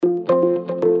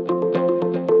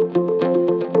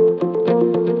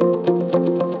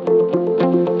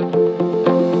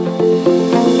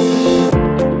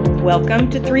Welcome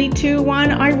to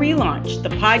 321 I Relaunch, the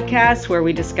podcast where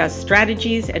we discuss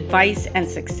strategies, advice, and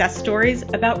success stories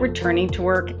about returning to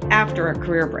work after a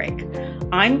career break.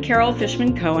 I'm Carol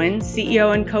Fishman Cohen,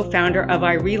 CEO and co-founder of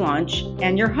I Relaunch,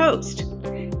 and your host.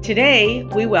 Today,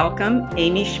 we welcome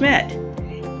Amy Schmidt.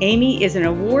 Amy is an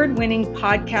award-winning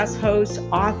podcast host,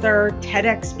 author,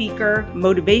 TEDx speaker,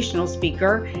 motivational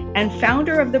speaker, and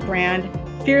founder of the brand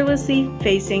Fearlessly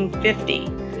Facing 50,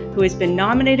 who has been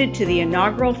nominated to the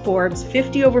inaugural Forbes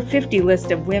 50 over 50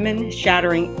 list of women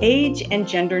shattering age and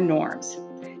gender norms.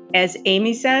 As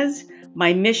Amy says,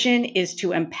 my mission is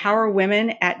to empower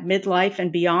women at midlife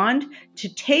and beyond to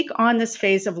take on this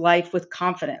phase of life with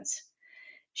confidence.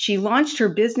 She launched her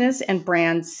business and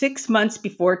brand 6 months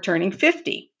before turning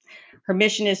 50. Her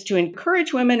mission is to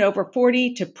encourage women over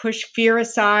 40 to push fear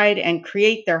aside and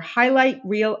create their highlight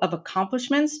reel of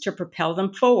accomplishments to propel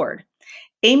them forward.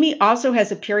 Amy also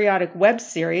has a periodic web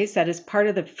series that is part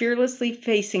of the Fearlessly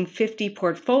Facing 50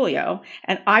 portfolio,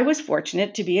 and I was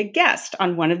fortunate to be a guest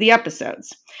on one of the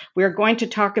episodes. We are going to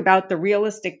talk about the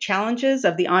realistic challenges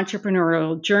of the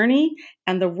entrepreneurial journey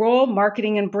and the role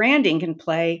marketing and branding can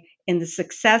play in the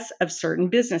success of certain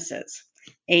businesses.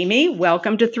 Amy,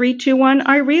 welcome to 321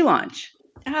 I Relaunch.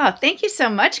 Oh, thank you so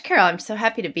much, Carol. I'm so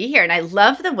happy to be here. And I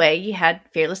love the way you had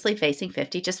Fearlessly Facing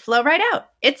 50 just flow right out.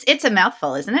 It's a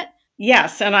mouthful, isn't it?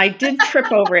 Yes, and I did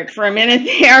trip over it for a minute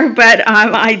there, but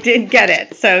I did get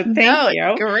it. So thank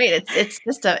you. Great.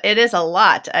 It is a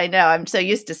lot. I know. I'm so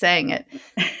used to saying it.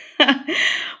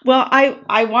 Well,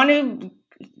 I want to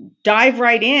dive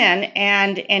right in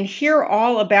and hear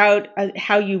all about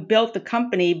how you built the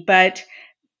company. But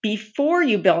before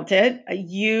you built it,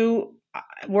 you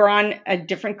were on a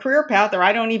different career path, or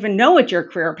I don't even know what your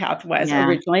career path was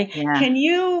originally. Yeah. Can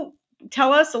you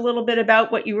tell us a little bit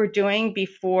about what you were doing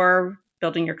before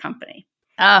building your company?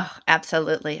 Oh,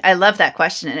 absolutely. I love that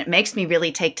question. And it makes me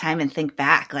really take time and think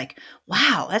back like,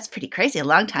 wow, that's pretty crazy. A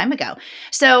long time ago.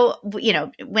 So,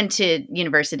 went to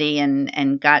university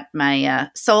and got my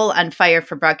soul on fire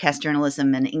for broadcast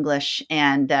journalism and English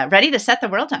and ready to set the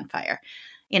world on fire.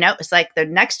 It was like the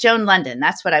next Joan London.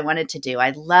 That's what I wanted to do.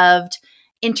 I loved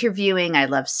interviewing. I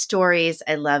love stories.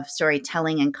 I love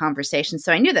storytelling and conversation.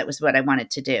 So I knew that was what I wanted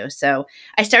to do. So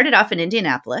I started off in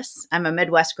Indianapolis. I'm a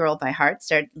Midwest girl by heart.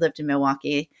 Lived in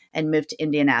Milwaukee and moved to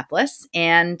Indianapolis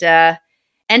and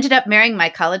ended up marrying my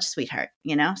college sweetheart.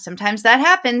 Sometimes that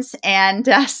happens. And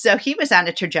so he was on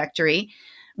a trajectory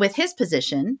with his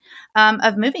position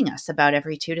of moving us about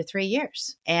every 2 to 3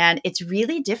 years. And it's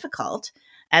really difficult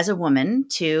as a woman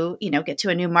to, get to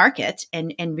a new market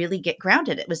and really get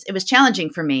grounded. It was challenging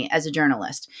for me as a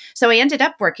journalist. So I ended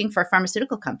up working for a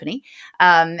pharmaceutical company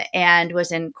and was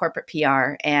in corporate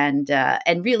PR and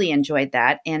really enjoyed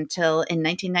that until in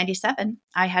 1997,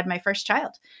 I had my first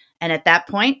child. And at that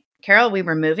point, Carol, we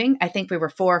were moving. I think we were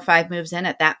 4 or 5 moves in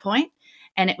at that point.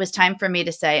 And it was time for me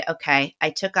to say, okay, I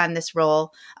took on this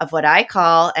role of what I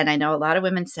call, and I know a lot of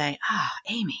women say,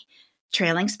 Amy,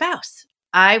 trailing spouse.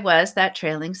 I was that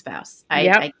trailing spouse. I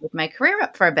gave my career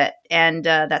up for a bit, and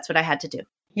that's what I had to do.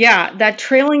 Yeah, that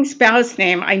trailing spouse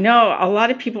name. I know a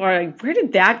lot of people are like, where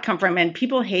did that come from? And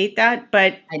people hate that,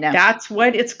 but that's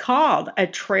what it's called, a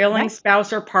trailing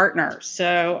spouse or partner.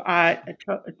 So I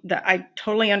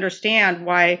totally understand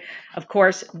why, of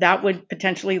course, that would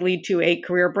potentially lead to a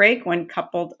career break when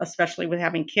coupled, especially with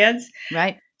having kids.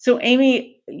 Right. So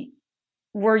Amy,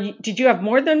 did you have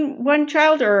more than one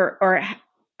child or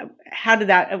how did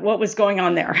what was going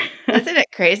on there? Isn't it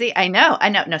crazy? I know.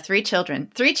 No, 3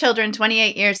 children,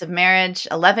 28 years of marriage,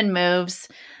 11 moves,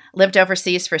 lived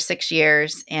overseas for 6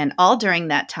 years. And all during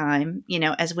that time,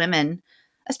 as women,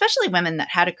 especially women that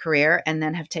had a career and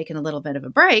then have taken a little bit of a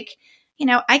break,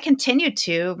 I continued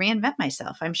to reinvent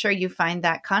myself. I'm sure you find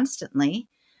that constantly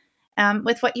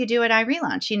with what you do at I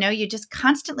Relaunch. You just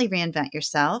constantly reinvent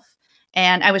yourself.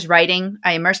 And I was writing.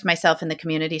 I immersed myself in the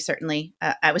community. Certainly,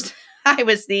 I was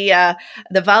the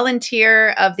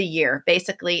volunteer of the year,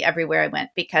 basically everywhere I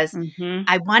went, because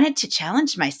I wanted to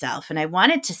challenge myself and I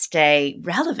wanted to stay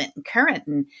relevant and current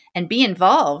and be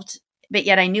involved. But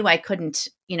yet I knew I couldn't,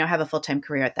 have a full-time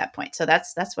career at that point. So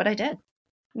that's what I did.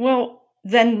 Well,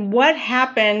 then what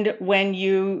happened when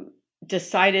you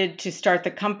decided to start the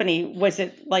company? Was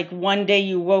it like one day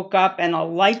you woke up and a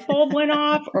light bulb went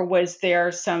off, or was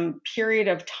there some period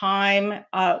of time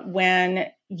when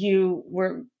you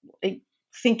were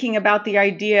thinking about the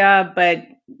idea but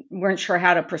weren't sure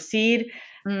how to proceed?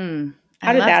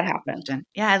 How did that happen?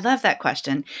 Yeah, I love that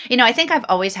question. I think I've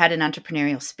always had an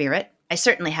entrepreneurial spirit. I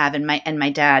certainly have. And my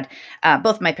dad,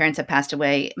 both my parents have passed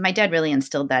away. My dad really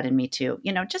instilled that in me too.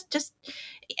 Just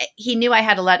he knew I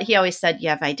had a lot. He always said, "You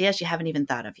have ideas you haven't even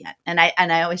thought of yet," and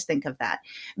I always think of that.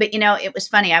 But it was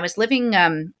funny. I was living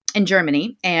in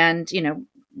Germany, and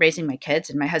raising my kids,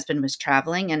 and my husband was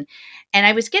traveling, and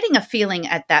I was getting a feeling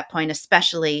at that point,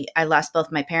 especially I lost both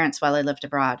my parents while I lived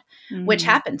abroad, which Mm-hmm.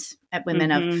 happens at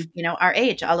women of Mm-hmm. our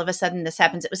age. All of a sudden this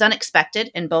happens. It was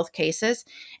unexpected in both cases,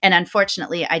 and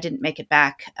unfortunately I didn't make it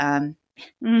back.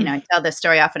 I tell this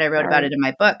story often. I wrote about it Sorry. in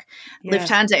my book. Yes.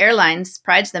 Lufthansa Airlines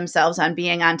prides themselves on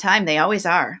being on time. They always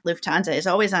are. Lufthansa is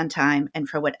always on time, and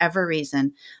for whatever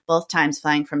reason, both times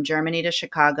flying from Germany to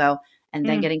Chicago and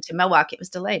then Mm. getting to Milwaukee, it was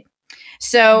delayed.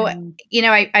 So, Mm.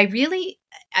 I really,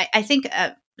 I think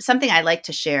something I like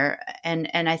to share, and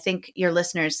I think your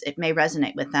listeners, it may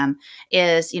resonate with them,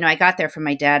 is, I got there from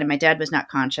my dad, and my dad was not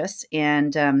conscious.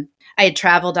 And I had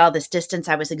traveled all this distance.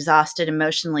 I was exhausted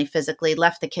emotionally, physically,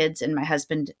 left the kids and my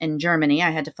husband in Germany.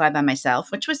 I had to fly by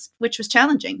myself, which was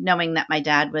challenging, knowing that my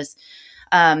dad was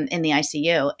in the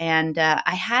ICU. And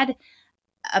I had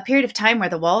a period of time where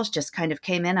the walls just kind of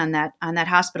came in on that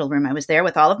hospital room. I was there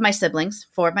with all of my siblings,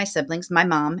 four of my siblings, my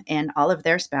mom, and all of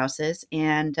their spouses,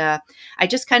 and I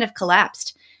just kind of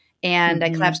collapsed. And I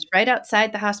Mhm. collapsed right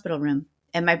outside the hospital room.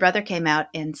 And my brother came out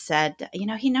and said,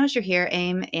 he knows you're here,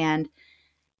 Aim, and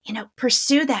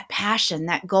pursue that passion,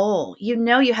 that goal.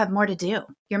 You have more to do.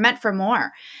 You're meant for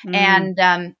more.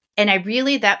 Mm. And I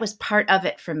really, that was part of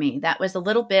it for me. That was a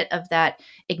little bit of that,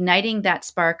 igniting that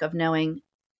spark of knowing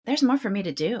there's more for me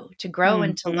to do, to grow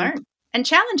and to Mhm. learn and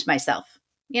challenge myself.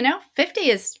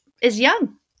 50 is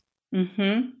young.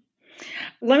 Mhm.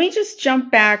 Let me just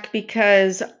jump back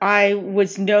because I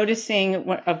was noticing,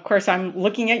 of course, I'm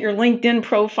looking at your LinkedIn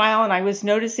profile, and I was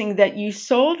noticing that you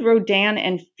sold Rodan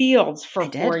and Fields for I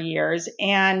did. 4 years.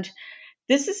 And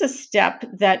this is a step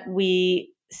that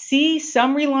we see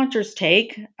some relaunchers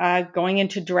take, going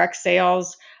into direct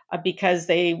sales, because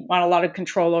they want a lot of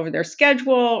control over their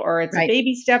schedule, or it's a Right.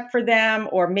 baby step for them,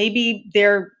 or maybe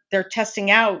they're testing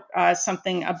out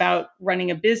something about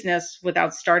running a business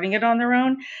without starting it on their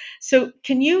own. So,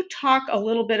 can you talk a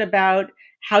little bit about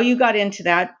how you got into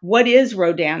that? What is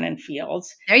Rodan and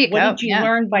Fields? There you What go. did you Yeah.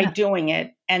 learn by Yeah. doing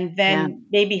it? And Yeah. then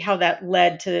maybe how that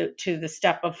led to the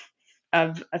step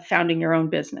of founding your own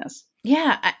business.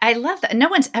 Yeah, I love that. No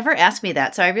one's ever asked me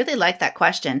that, so I really like that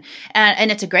question.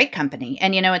 And it's a great company,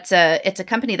 and it's a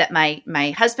company that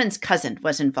my husband's cousin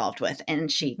was involved with,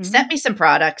 and she sent Mhm. me some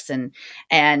products,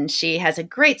 and she has a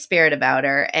great spirit about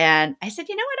her. And I said,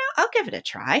 you know what, I'll give it a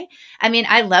try. I mean,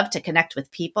 I love to connect with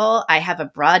people. I have a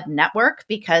broad network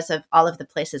because of all of the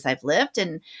places I've lived,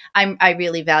 and I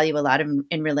really value a lot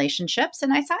in relationships.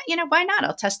 And I thought, why not?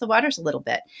 I'll test the waters a little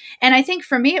bit. And I think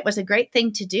for me, it was a great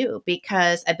thing to do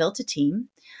because I built a team.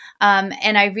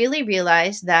 And I really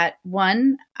realized that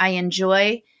one, I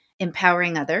enjoy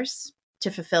empowering others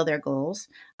to fulfill their goals.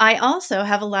 I also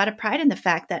have a lot of pride in the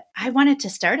fact that I wanted to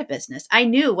start a business. I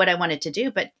knew what I wanted to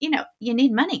do, but you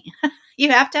need money.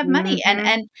 You have to have money. And Mhm.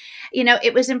 and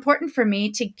it was important for me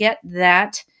to get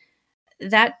that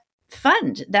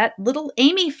fund, that little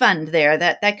Amy fund there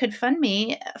that could fund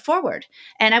me forward.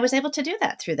 And I was able to do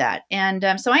that through that.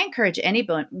 And so I encourage any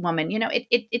woman,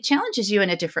 it challenges you in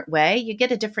a different way. You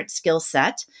get a different skill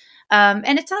set.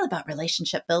 And it's all about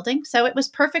relationship building. So it was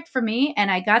perfect for me. And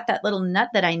I got that little nut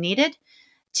that I needed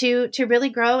to really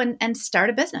grow and start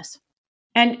a business.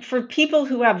 And for people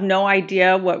who have no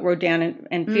idea what Rodan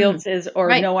and Mm, Fields is, or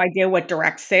right. no idea what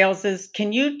direct sales is,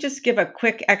 can you just give a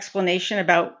quick explanation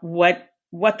about what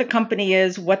the company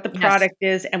is, what the Yes. product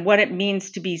is, and what it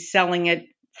means to be selling it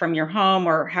from your home,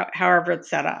 or however it's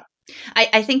set up?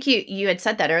 I think you had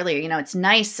said that earlier. It's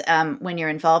nice when you're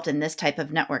involved in this type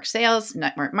of network sales,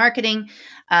 network marketing.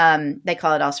 They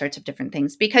call it all sorts of different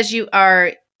things because you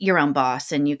are your own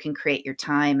boss and you can create your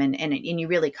time and you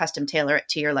really custom tailor it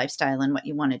to your lifestyle and what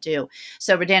you want to do.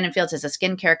 So Rodan and Fields is a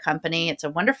skincare company. It's a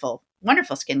wonderful,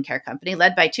 wonderful skincare company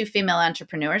led by two female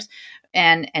entrepreneurs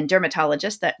and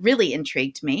dermatologists that really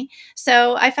intrigued me.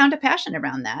 So I found a passion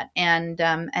around that, and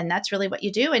that's really what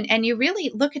you do. And you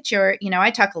really look at I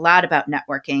talk a lot about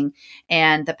networking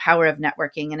and the power of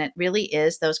networking, and it really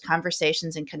is those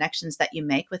conversations and connections that you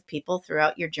make with people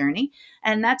throughout your journey,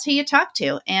 and that's who you talk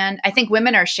to. And I think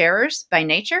women are sharers by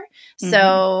nature, Mhm.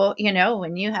 so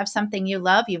when you have something you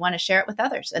love, you want to share it with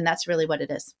others, and that's really what it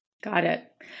is. Got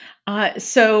it.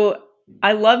 So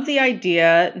I love the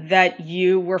idea that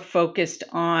you were focused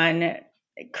on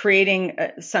creating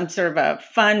some sort of a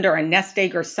fund or a nest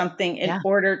egg or something in Yeah.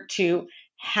 order to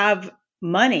have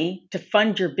money to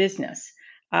fund your business.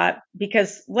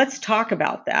 because let's talk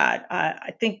about that.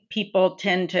 I think people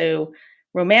tend to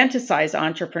romanticize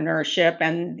entrepreneurship,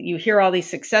 and you hear all these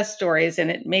success stories,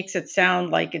 and it makes it sound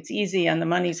like it's easy and the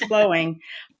money's flowing.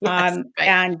 Yes, right,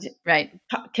 And right.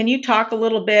 can you talk a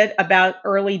little bit about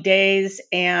early days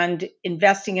and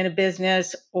investing in a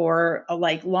business, or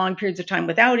like long periods of time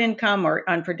without income or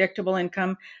unpredictable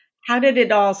income? How did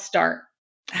it all start?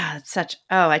 It's such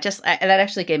that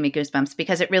actually gave me goosebumps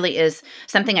because it really is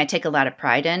something I take a lot of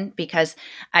pride in because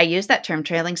I use that term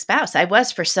trailing spouse. I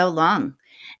was for so long.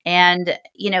 And,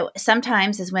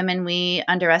 sometimes as women, we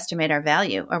underestimate our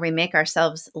value or we make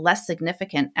ourselves less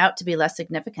significant, out to be less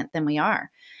significant than we are.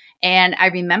 And I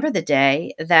remember the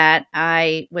day that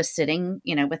I was sitting,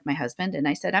 with my husband, and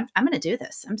I said, I'm going to do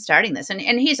this. I'm starting this. And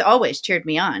he's always cheered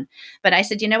me on. But I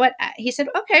said, you know what? He said,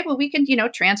 okay, well, we can,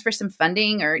 transfer some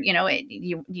funding or,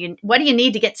 what do you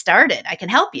need to get started? I can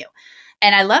help you.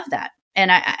 And I love that. And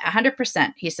I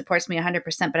 100%, he supports me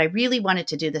 100%, but I really wanted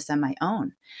to do this on my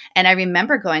own. And I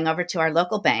remember going over to our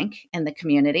local bank in the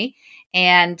community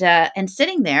and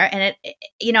sitting there. And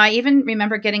I even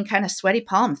remember getting kind of sweaty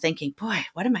palm thinking, boy,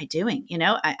 what am I doing?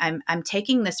 I'm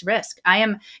taking this risk. I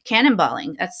am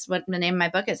cannonballing. That's what the name of my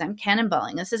book is. I'm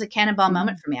cannonballing. This is a cannonball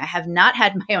moment for me. I have not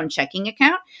had my own checking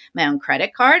account, my own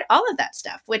credit card, all of that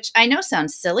stuff, which I know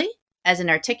sounds silly as an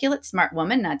articulate, smart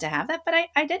woman not to have that, but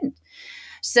I didn't.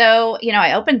 So,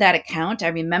 I opened that account. I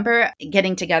remember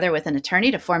getting together with an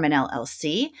attorney to form an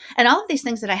LLC and all of these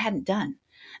things that I hadn't done.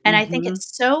 And I think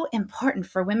it's so important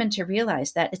for women to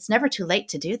realize that it's never too late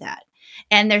to do that.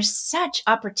 And there's such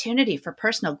opportunity for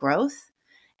personal growth.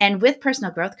 And with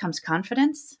personal growth comes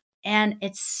confidence. And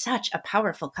it's such a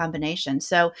powerful combination.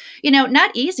 So,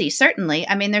 not easy, certainly.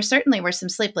 I mean, there certainly were some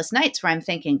sleepless nights where I'm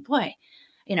thinking, boy,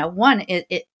 one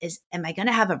is am I going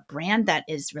to have a brand that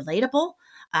is relatable?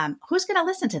 Who's going to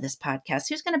listen to this podcast?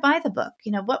 Who's going to buy the book?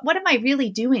 What am I really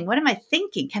doing? What am I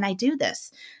thinking? Can I do this?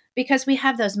 Because we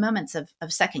have those moments of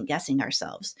second guessing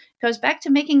ourselves. It goes back to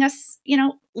making us,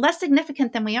 less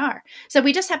significant than we are. So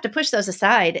we just have to push those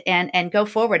aside and go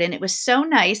forward. And it was so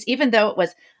nice, even though it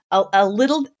was a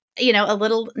little, a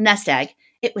little nest egg,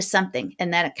 it was something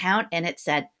in that account. And it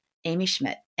said Amy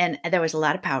Schmidt. And there was a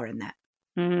lot of power in that.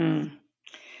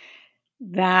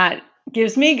 That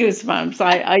gives me goosebumps.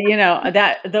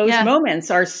 That those moments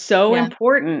are so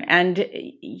important, and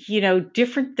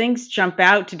different things jump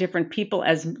out to different people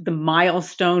as the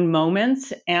milestone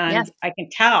moments. And I can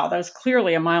tell that was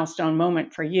clearly a milestone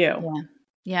moment for you.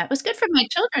 Yeah, it was good for my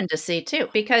children to see too,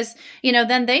 because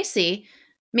then they see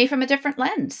me from a different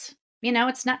lens.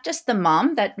 It's not just the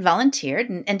mom that volunteered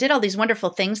and did all these wonderful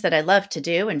things that I love to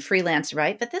do and freelance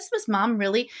write, but this was mom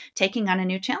really taking on a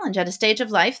new challenge at a stage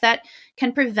of life that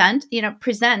can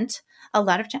present a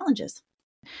lot of challenges.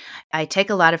 I take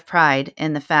a lot of pride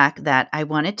in the fact that I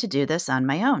wanted to do this on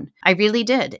my own. I really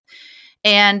did.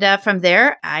 And from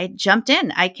there, I jumped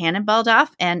in. I cannonballed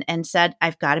off and said,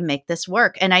 I've got to make this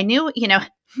work. And I knew,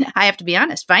 I have to be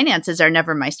honest, finances are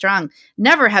never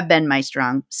have been my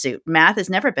strong suit. Math has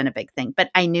never been a big thing, but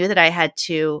I knew that I had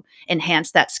to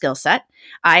enhance that skill set.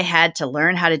 I had to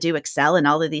learn how to do Excel and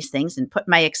all of these things and put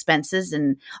my expenses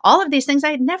and all of these things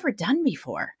I had never done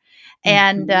before.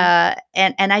 And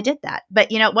I did that. But,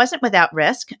 it wasn't without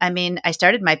risk. I mean, I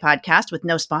started my podcast with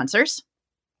no sponsors.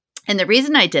 And the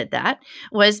reason I did that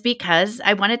was because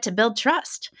I wanted to build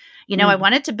trust. I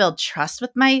wanted to build trust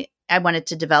I wanted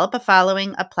to develop a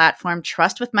following, a platform,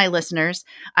 trust with my listeners.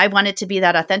 I wanted to be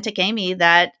that authentic Amy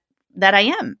that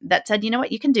I am, that said, you know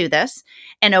what, you can do this.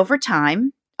 And over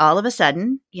time, all of a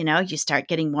sudden, you start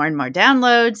getting more and more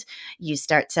downloads, you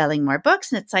start selling more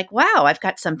books, and it's like, wow, I've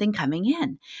got something coming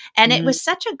in. And it was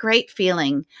such a great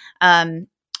feeling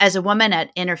as a woman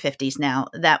in her 50s now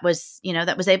that was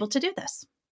able to do this.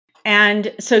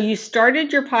 And so you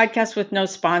started your podcast with no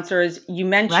sponsors. You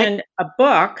mentioned a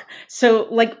book. So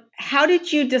how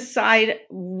did you decide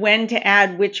when to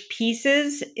add which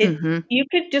pieces? You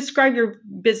could describe your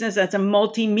business as a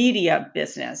multimedia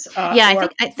business. I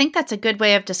think that's a good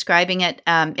way of describing it.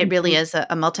 It really is a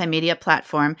multimedia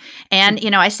platform. And,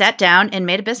 I sat down and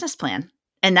made a business plan.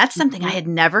 And that's something I had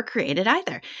never created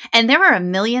either. And there are a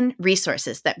million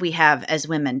resources that we have as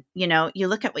women. You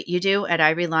look at what you do at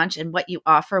iRelaunch and what you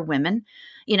offer women,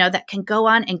 that can go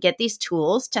on and get these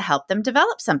tools to help them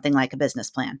develop something like a business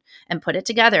plan and put it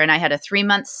together. And I had a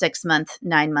 3-month, 6-month,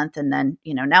 9-month, and then,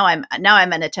 now I'm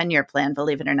in a 10-year plan,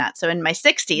 believe it or not. So in my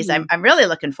 60s, I'm really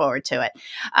looking forward to it.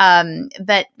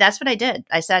 But that's what I did.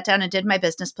 I sat down and did my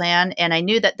business plan, and I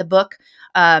knew that the book,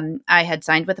 I had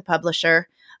signed with a publisher.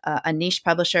 a niche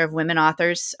publisher of women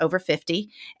authors over 50,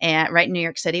 and right in New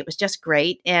York City. It was just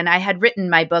great. And I had written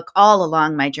my book all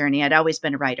along my journey. I'd always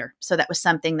been a writer. So that was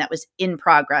something that was in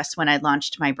progress when I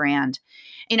launched my brand.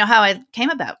 How I came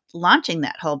about launching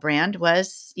that whole brand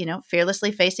was,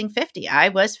 fearlessly facing 50. I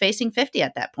was facing 50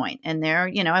 at that point, and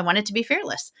I wanted to be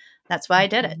fearless. That's why I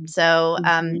did it. So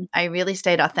I really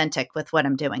stayed authentic with what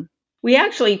I'm doing. We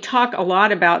actually talk a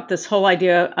lot about this whole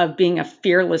idea of being a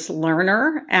fearless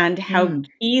learner and how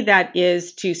key that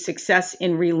is to success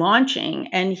in relaunching.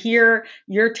 And here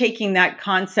you're taking that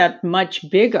concept much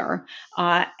bigger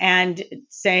and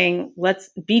saying,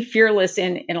 let's be fearless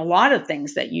in a lot of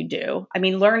things that you do. I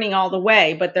mean, learning all the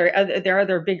way, but there are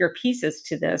other bigger pieces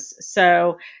to this.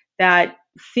 So that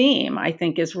theme, I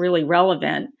think, is really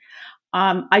relevant.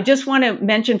 I just want to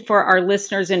mention for our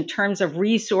listeners in terms of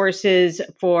resources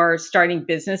for starting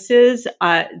businesses,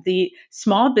 the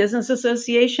Small Business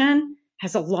Association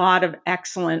has a lot of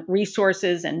excellent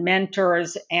resources and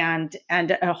mentors and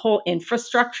a whole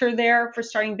infrastructure there for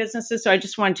starting businesses. So I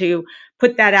just want to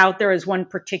put that out there as one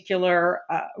particular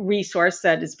resource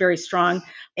that is very strong.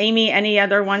 Amy, any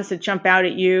other ones that jump out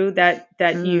at you that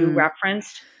you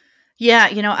referenced? Yeah,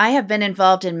 I have been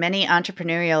involved in many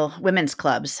entrepreneurial women's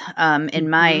clubs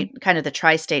in my kind of the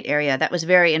tri-state area. That was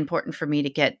very important for me to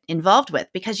get involved with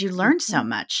because you learn so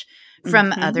much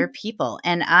from other people.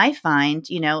 And I find,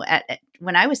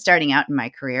 when I was starting out in my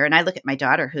career, and I look at my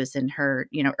daughter who's in her,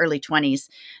 early 20s,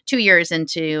 2 years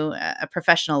into a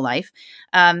professional life,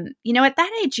 at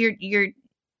that age,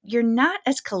 you're not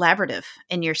as collaborative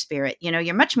in your spirit.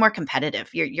 You're much more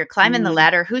competitive. You're climbing the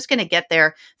ladder. Who's going to get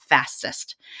there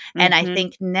fastest? And I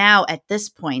think now at this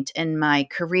point in my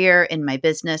career, in my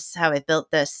business, how I've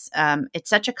built this, it's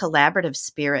such a collaborative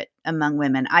spirit among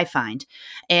women, I find.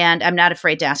 And I'm not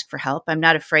afraid to ask for help. I'm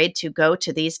not afraid to go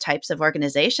to these types of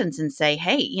organizations and say,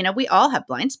 hey, we all have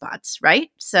blind spots, right?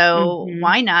 So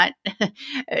why not,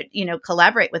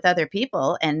 collaborate with other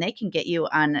people, and they can get you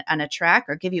on a track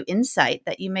or give you insight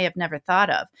that you may have never thought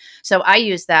of. So I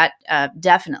use that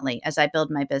definitely as I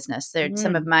build my business.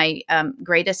 Some of my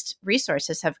greatest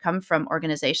resources have come from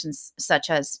organizations such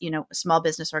as, small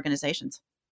business organizations.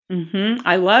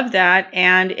 I love that.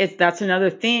 And that's another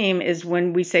theme is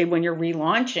when we say when you're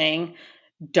relaunching,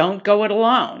 don't go it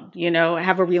alone.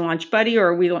 Have a relaunch buddy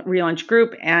or a relaunch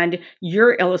group. And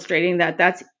you're illustrating that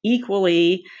that's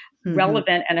equally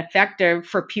relevant and effective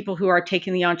for people who are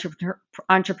taking the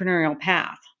entrepreneurial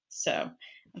path. So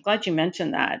I'm glad you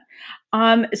mentioned that.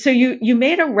 So you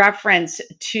made a reference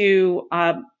to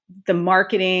the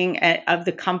marketing of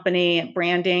the company,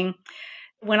 branding.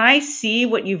 When I see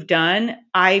what you've done,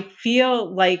 I feel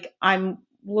like I'm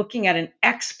looking at an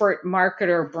expert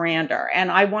marketer brander. And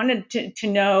I wanted to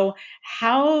know,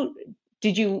 how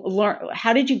did you learn?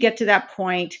 How did you get to that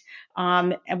point?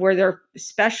 And were there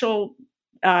special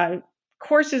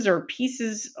courses or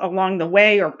pieces along the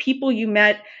way, or people you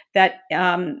met that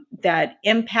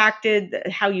impacted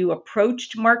how you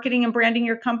approached marketing and branding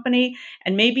your company?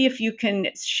 And maybe if you can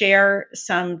share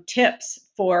some tips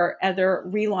for other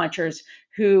relaunchers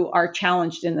who are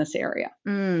challenged in this area.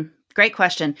 Great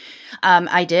question.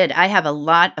 I did. I have a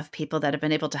lot of people that have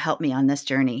been able to help me on this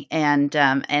journey, and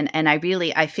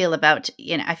I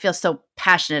feel so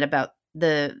passionate about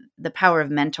the power of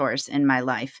mentors in my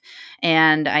life.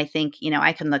 And I think,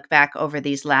 I can look back over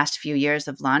these last few years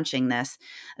of launching this,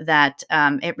 that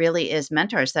it really is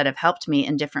mentors that have helped me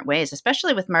in different ways,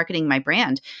 especially with marketing my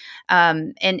brand,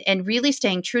 and really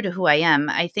staying true to who I am.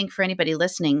 I think for anybody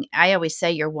listening, I always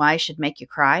say your why should make you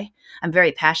cry. I'm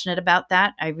very passionate about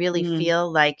that. I really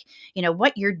feel like,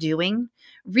 what you're doing,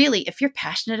 really, if you're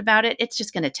passionate about it, it's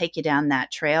just going to take you down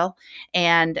that trail,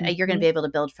 and you're going to be able to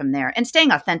build from there. And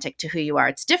staying authentic to who you are,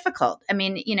 it's difficult. I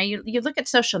mean, you look at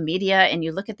social media and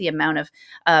you look at the amount of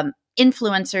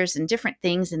influencers and different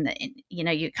things, and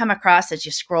you come across as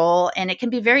you scroll, and it can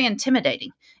be very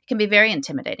intimidating.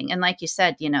 And like you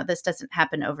said, this doesn't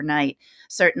happen overnight,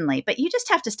 certainly, but you just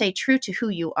have to stay true to who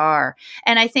you are.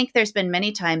 And I think there's been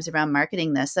many times around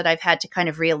marketing this that I've had to kind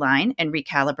of realign and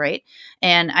recalibrate.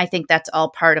 And I think that's all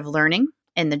part of learning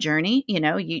in the journey.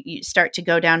 You start to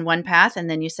go down one path, and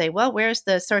then you say, well, where's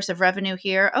the source of revenue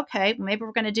here? Okay, maybe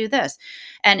we're going to do this.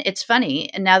 And it's funny,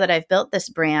 now that I've built this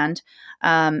brand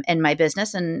and my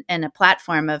business and a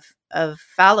platform of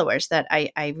followers that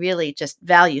I really just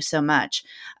value so much.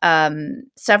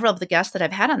 Several of the guests that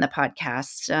I've had on the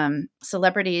podcast,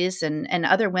 celebrities and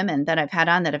other women that I've had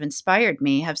on that have inspired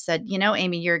me, have said,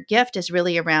 Amy, your gift is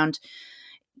really around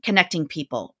connecting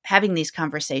people, having these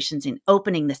conversations and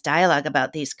opening this dialogue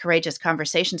about these courageous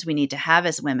conversations we need to have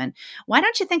as women. Why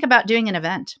don't you think about doing an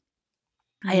event?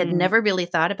 I had never really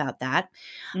thought about that.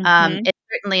 Mm-hmm. It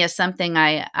certainly is something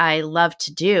I love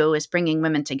to do, is bringing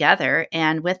women together.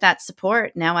 And with that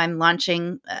support, now I'm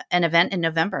launching an event in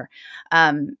November.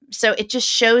 So it just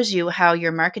shows you how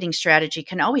your marketing strategy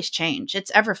can always change.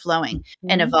 It's ever flowing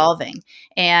and Mm-hmm. evolving.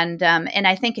 And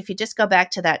I think if you just go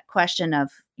back to that question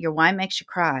of your why makes you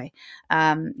cry,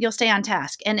 you'll stay on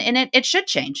task. And it should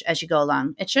change as you go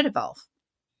along. It should evolve.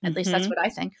 At least that's Mm-hmm. what I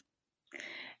think.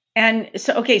 And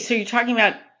so, okay, so you're talking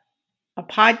about a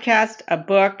podcast, a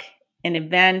book, an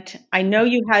event. I know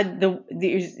you had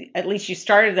at least you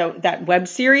started that web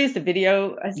series, the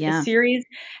video Yeah. series.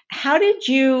 How did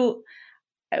you,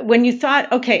 when you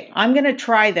thought, okay, I'm going to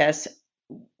try this,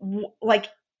 like,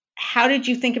 how did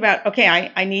you think about, okay,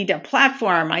 I need a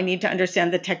platform. I need to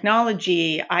understand the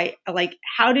technology.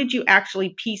 How did you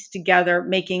actually piece together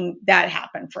making that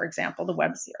happen? For example, the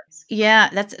web series. Yeah,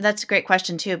 that's a great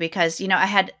question too, because I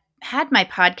had my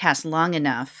podcast long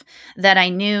enough that I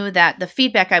knew that the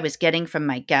feedback I was getting from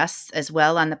my guests as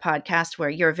well on the podcast, where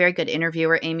you're a very good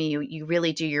interviewer, Amy, you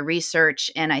really do your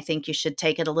research, and I think you should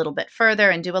take it a little bit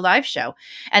further and do a live show.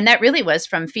 And that really was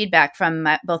from feedback from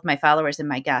both my followers and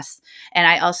my guests. And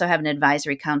I also have an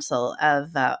advisory council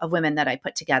of women that I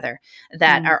put together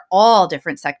that Mm. are all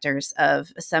different sectors,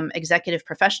 of some executive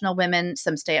professional women,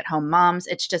 some stay-at-home moms.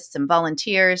 It's just some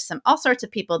volunteers, some all sorts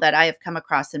of people that I have come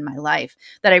across in my life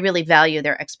that I really value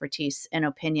their expertise and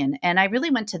opinion. And I really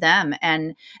went to them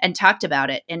and talked about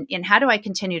it. And how do I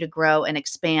continue to grow and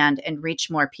expand and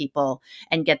reach more people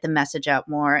and get the message out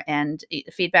more? And the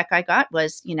feedback I got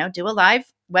was, do a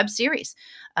live web series.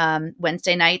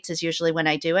 Wednesday nights is usually when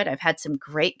I do it. I've had some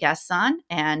great guests on,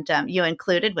 and you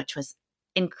included, which was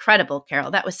incredible,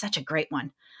 Carol. That was such a great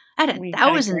one. I had We had a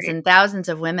thousands great. and thousands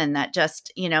of women that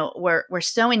just, were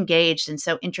so engaged and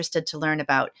so interested to learn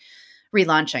about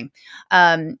relaunching.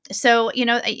 So,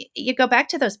 you go back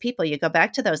to those people, you go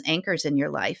back to those anchors in your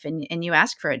life, and you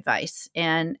ask for advice.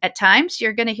 And at times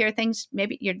you're going to hear things,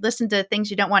 maybe you listen to things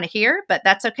you don't want to hear, but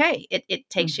that's okay. It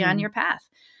takes you on Mm-hmm. your path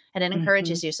and it Mm-hmm.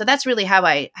 encourages you. So that's really how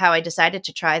I decided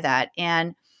to try that.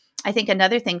 And I think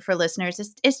another thing for listeners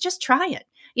is just try it.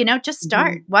 Just Mm-hmm.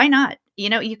 start. Why not?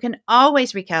 You can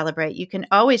always recalibrate. You can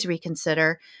always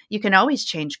reconsider. You can always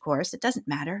change course. It doesn't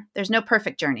matter. There's no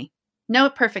perfect journey. No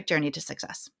perfect journey to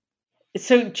success.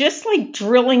 So just like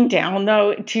drilling down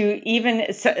though to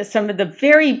even some of the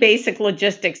very basic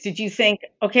logistics, did you think,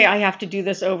 okay, I have to do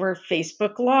this over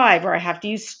Facebook Live, or I have to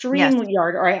use Yes.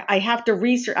 StreamYard, or I have to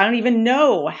research, I don't even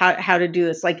know how to do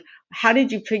this. Like, how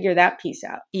did you figure that piece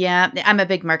out? Yeah, I'm a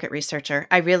big market researcher.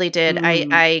 I really did. I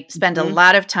Mm. I spend a Mhm.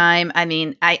 lot of time. I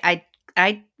mean, I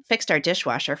fixed our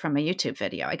dishwasher from a YouTube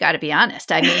video. I got to be honest.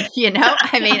 I mean, I'm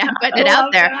putting I it out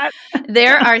love there. that.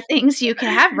 There are things you can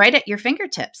have right at your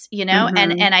fingertips, and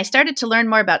Mhm. I started to learn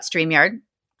more about StreamYard.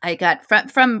 I got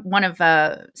from one of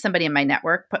somebody in my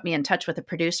network put me in touch with a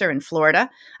producer in Florida.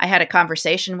 I had a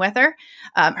conversation with her.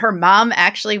 Her mom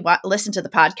actually listened to the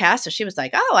podcast, so she was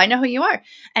like, "Oh, I know who you are,"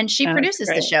 and she Oh, that's produces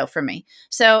the great. show for me.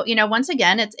 So once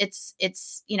again, it's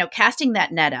casting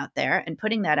that net out there and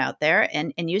putting that out there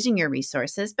and using your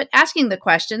resources, but asking the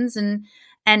questions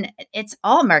and it's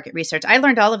all market research. I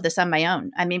learned all of this on my own.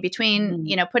 I mean, between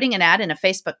Mhm. putting an ad in a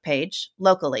Facebook page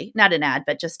locally, not an ad,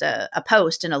 but just a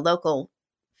post in a local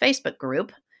Facebook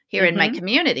group here in my Mhm.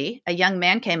 community, a young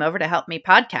man came over to help me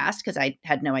podcast because I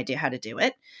had no idea how to do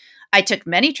it. I took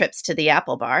many trips to the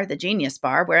Apple Bar, the Genius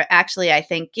Bar, where actually I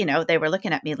think, they were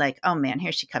looking at me like, oh man,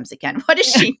 here she comes again. What does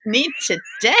she need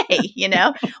today?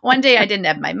 One day I didn't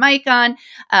have my mic on.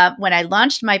 When I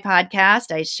launched my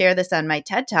podcast, I share this on my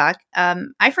TED Talk.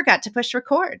 I forgot to push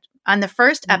record on the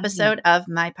first Mhm. episode of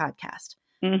my podcast.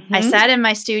 I Mhm. sat in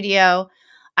my studio.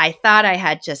 I thought I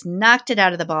had just knocked it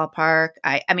out of the ballpark.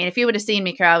 I mean, if you would have seen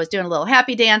me, Carol, I was doing a little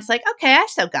happy dance, like, okay, I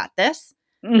still got this.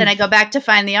 Then I go back to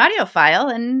find the audio file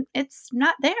and it's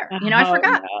not there. I Oh,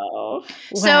 forgot. no.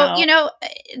 So, Wow.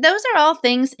 those are all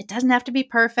things. It doesn't have to be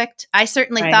perfect. I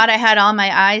certainly Right. thought I had all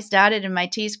my I's dotted and my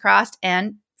T's crossed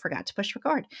and forgot to push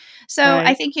record. So I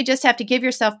Right. think you just have to give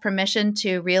yourself permission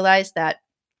to realize that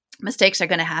mistakes are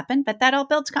going to happen, but that all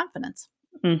builds confidence.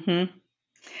 Mhm.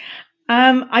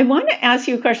 I want to ask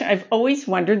you a question. I've always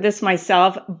wondered this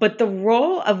myself, but the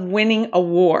role of winning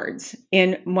awards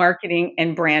in marketing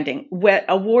and branding,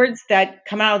 awards that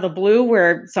come out of the blue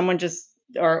where someone just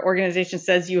or organization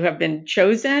says you have been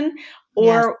chosen,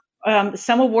 Yes. or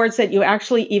some awards that you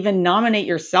actually even nominate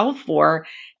yourself for.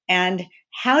 And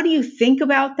How do you think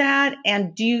about that?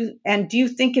 And do you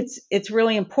think it's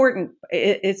really important?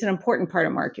 It's an important part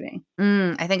of marketing.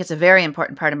 I think it's a very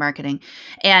important part of marketing.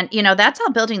 And, that's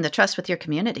all building the trust with your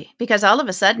community because all of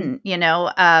a sudden,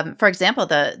 for example,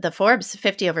 the Forbes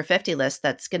 50 over 50 list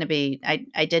that's going to be,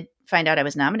 I did find out I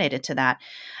was nominated to that.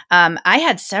 I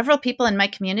had several people in my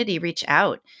community reach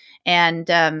out and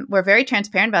we're very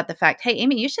transparent about the fact, hey,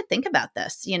 Amy, you should think about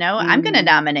this. I'm going to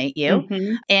nominate you.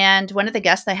 Mm-hmm. And one of the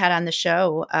guests I had on the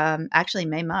show, actually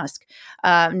Mae Musk,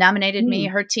 nominated me.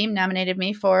 Her team nominated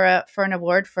me for an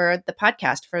award for the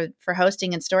podcast for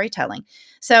hosting and storytelling.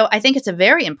 So I think it's a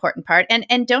very important part.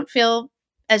 And don't feel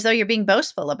as though you're being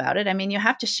boastful about it. I mean, you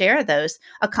have to share those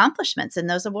accomplishments and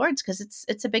those awards because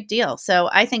it's a big deal. So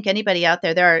I think anybody out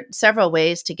there are several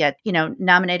ways to get,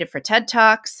 nominated for TED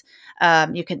Talks.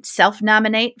 You can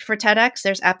self-nominate for TEDx.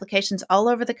 There's applications all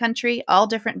over the country, all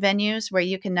different venues where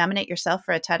you can nominate yourself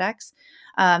for a TEDx.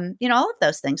 All of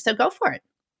those things. So go for it.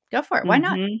 Go for it. Why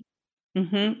not?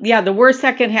 Mm-hmm. Yeah. The worst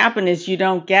that can happen is you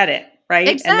don't get it, right?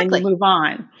 Exactly. And then you move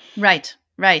on.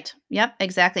 Right. Yep,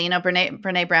 exactly.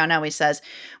 Brene Brown always says,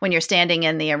 when you're standing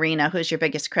in the arena, who's your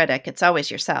biggest critic? It's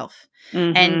always yourself.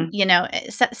 Mm-hmm. And,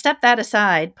 step that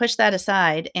aside, push that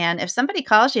aside. And if somebody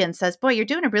calls you and says, boy, you're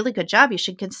doing a really good job, you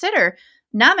should consider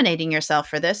nominating yourself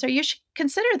for this, or you should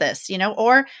consider this,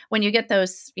 or when you get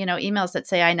those, emails that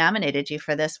say, I nominated you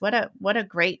for this, what a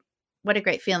great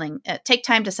feeling. Take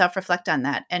time to self-reflect on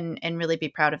that and really be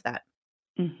proud of that.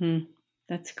 Mm-hmm.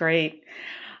 That's great.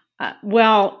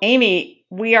 Well, Amy,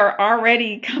 we are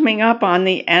already coming up on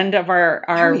the end of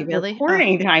our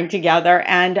recording time together.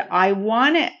 And I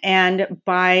want to end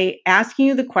by asking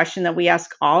you the question that we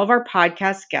ask all of our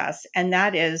podcast guests. And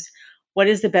that is, what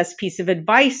is the best piece of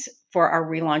advice for our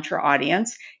relauncher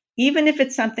audience, even if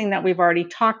it's something that we've already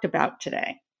talked about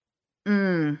today?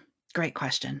 Great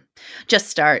question. Just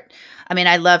start. I mean,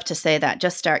 I love to say that.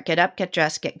 Just start. Get up, get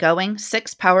dressed, get going.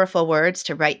 6 powerful words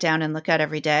to write down and look at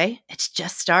every day. It's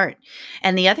just start.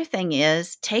 And the other thing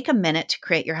is take a minute to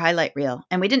create your highlight reel.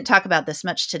 And we didn't talk about this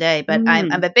much today, but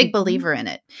I'm a big believer in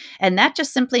it. And that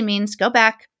just simply means go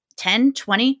back 10,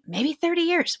 20, maybe 30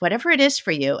 years, whatever it is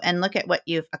for you, and look at what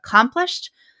you've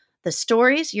accomplished, the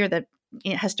stories. You're the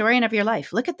historian of your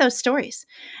life. Look at those stories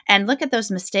and look at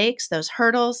those mistakes, those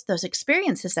hurdles, those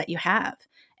experiences that you have,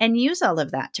 and use all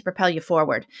of that to propel you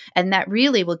forward. And that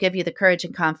really will give you the courage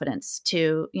and confidence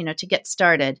to get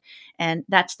started. And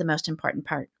that's the most important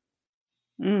part.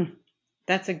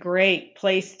 That's a great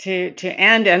place to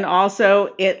end. And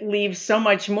also it leaves so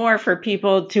much more for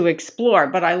people to explore.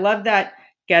 But I love that.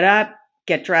 Get up,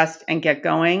 get dressed, and get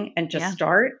going, and just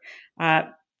start.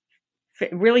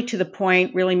 Really to the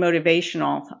point, really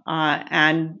motivational,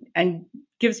 and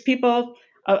gives people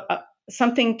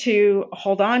something to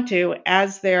hold on to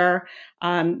as they're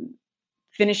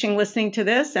finishing listening to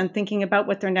this and thinking about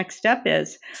what their next step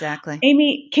is. Exactly.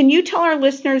 Amy, can you tell our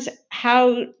listeners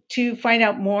how to find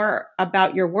out more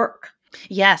about your work?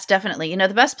 Yes, definitely.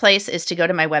 The best place is to go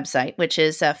to my website, which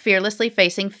is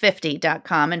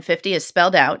fearlesslyfacing50.com, and 50 is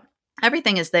spelled out.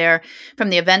 Everything is there, from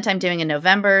the event I'm doing in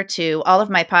November to all of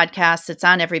my podcasts. It's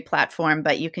on every platform,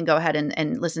 but you can go ahead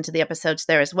and listen to the episodes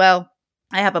there as well.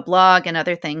 I have a blog and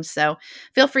other things, so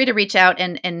feel free to reach out.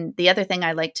 And the other thing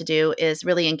I like to do is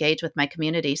really engage with my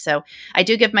community. So I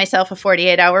do give myself a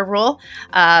 48-hour rule.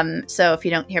 So if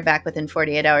you don't hear back within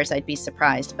 48 hours, I'd be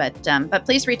surprised. But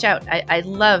please reach out. I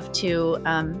love to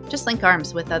just link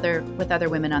arms with other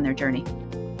women on their journey.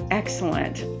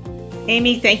 Excellent.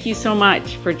 Amy, thank you so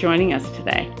much for joining us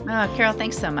today. Oh, Carol,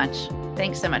 thanks so much.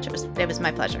 It was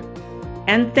my pleasure.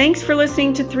 And thanks for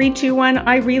listening to 321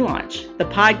 I Relaunch, the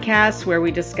podcast where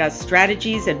we discuss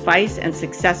strategies, advice, and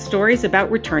success stories about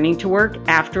returning to work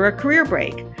after a career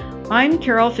break. I'm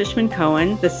Carol Fishman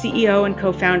Cohen, the CEO and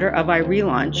co-founder of I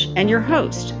Relaunch, and your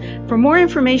host. For more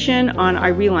information on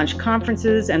I Relaunch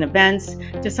conferences and events,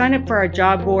 to sign up for our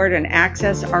job board and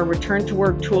access our return to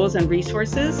work tools and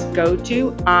resources, go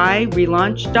to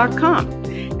irelaunch.com.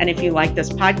 And if you like this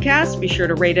podcast, be sure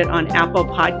to rate it on Apple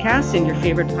Podcasts in your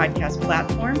favorite podcast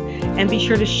platform. And be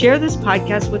sure to share this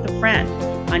podcast with a friend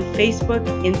on Facebook,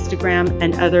 Instagram,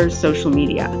 and other social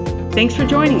media. Thanks for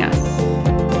joining us.